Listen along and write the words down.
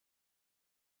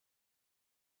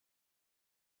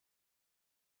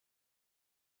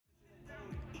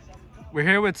We're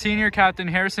here with senior captain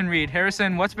Harrison Reed.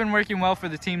 Harrison, what's been working well for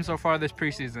the team so far this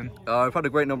preseason? We've had a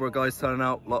great number of guys turning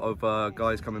out, a lot of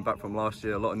guys coming back from last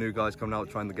year, a lot of new guys coming out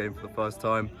trying the game for the first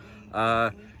time.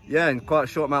 Yeah, in quite a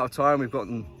short amount of time we've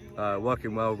gotten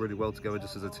working really well together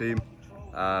just as a team.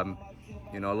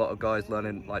 You know, a lot of guys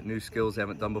learning like new skills they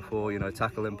haven't done before, you know,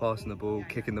 tackling, passing the ball,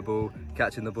 kicking the ball,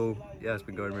 catching the ball. Yeah, it's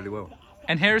been going really well.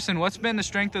 And Harrison, what's been the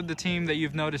strength of the team that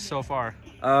you've noticed so far?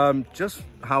 Just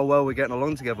how well we're getting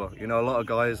along together. You know, a lot of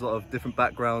guys, a lot of different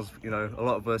backgrounds, you know, a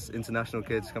lot of us international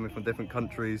kids coming from different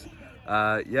countries.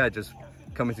 Yeah, just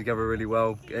coming together really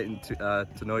well, getting to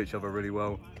know each other really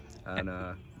well. And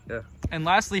yeah. And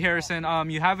lastly, Harrison,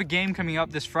 you have a game coming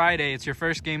up this Friday. It's your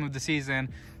first game of the season.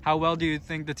 How well do you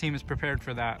think the team is prepared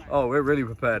for that? Oh, we're really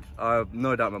prepared. I have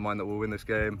no doubt in my mind that we'll win this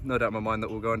game. No doubt in my mind that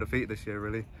we'll go undefeated this year,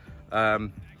 really.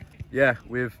 Yeah,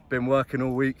 we've been working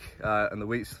all week and the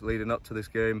weeks leading up to this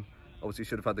game. Obviously,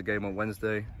 should have had the game on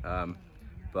Wednesday.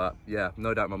 But yeah,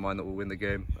 no doubt in my mind that we'll win the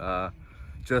game.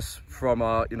 Just from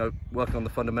our, you know, working on the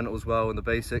fundamentals well and the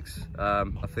basics. I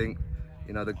think,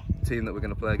 you know, the team that we're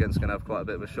going to play against is going to have quite a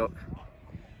bit of a shock.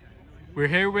 We're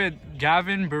here with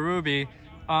Gavin Berube.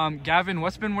 Gavin,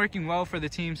 what's been working well for the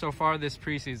team so far this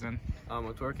preseason?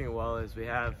 What's working well is we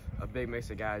have a big mix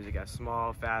of guys. We got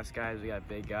small, fast guys, we got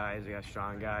big guys, we got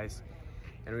strong guys.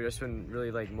 And we've just been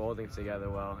really like molding together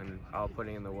well and all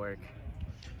putting in the work.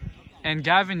 And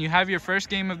Gavin, you have your first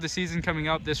game of the season coming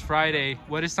up this Friday.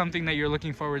 What is something that you're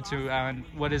looking forward to, and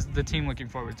what is the team looking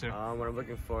forward to? What I'm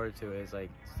looking forward to is like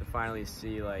to finally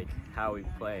see like how we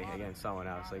play against someone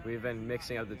else. Like we've been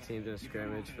mixing up the teams in a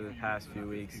scrimmage for the past few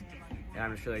weeks, and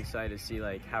I'm just really excited to see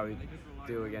like how we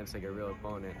do against like a real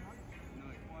opponent.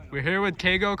 We're here with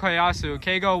Keigo Koyasu.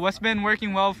 Keigo, what's been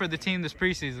working well for the team this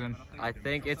preseason? I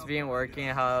think it's been working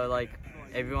how like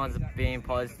everyone's being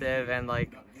positive and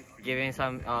like giving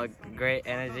some great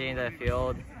energy in the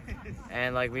field,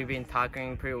 and like we've been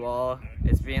tackling pretty well.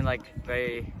 It's been like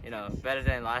very, you know, better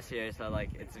than last year, so like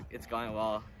it's going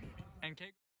well. And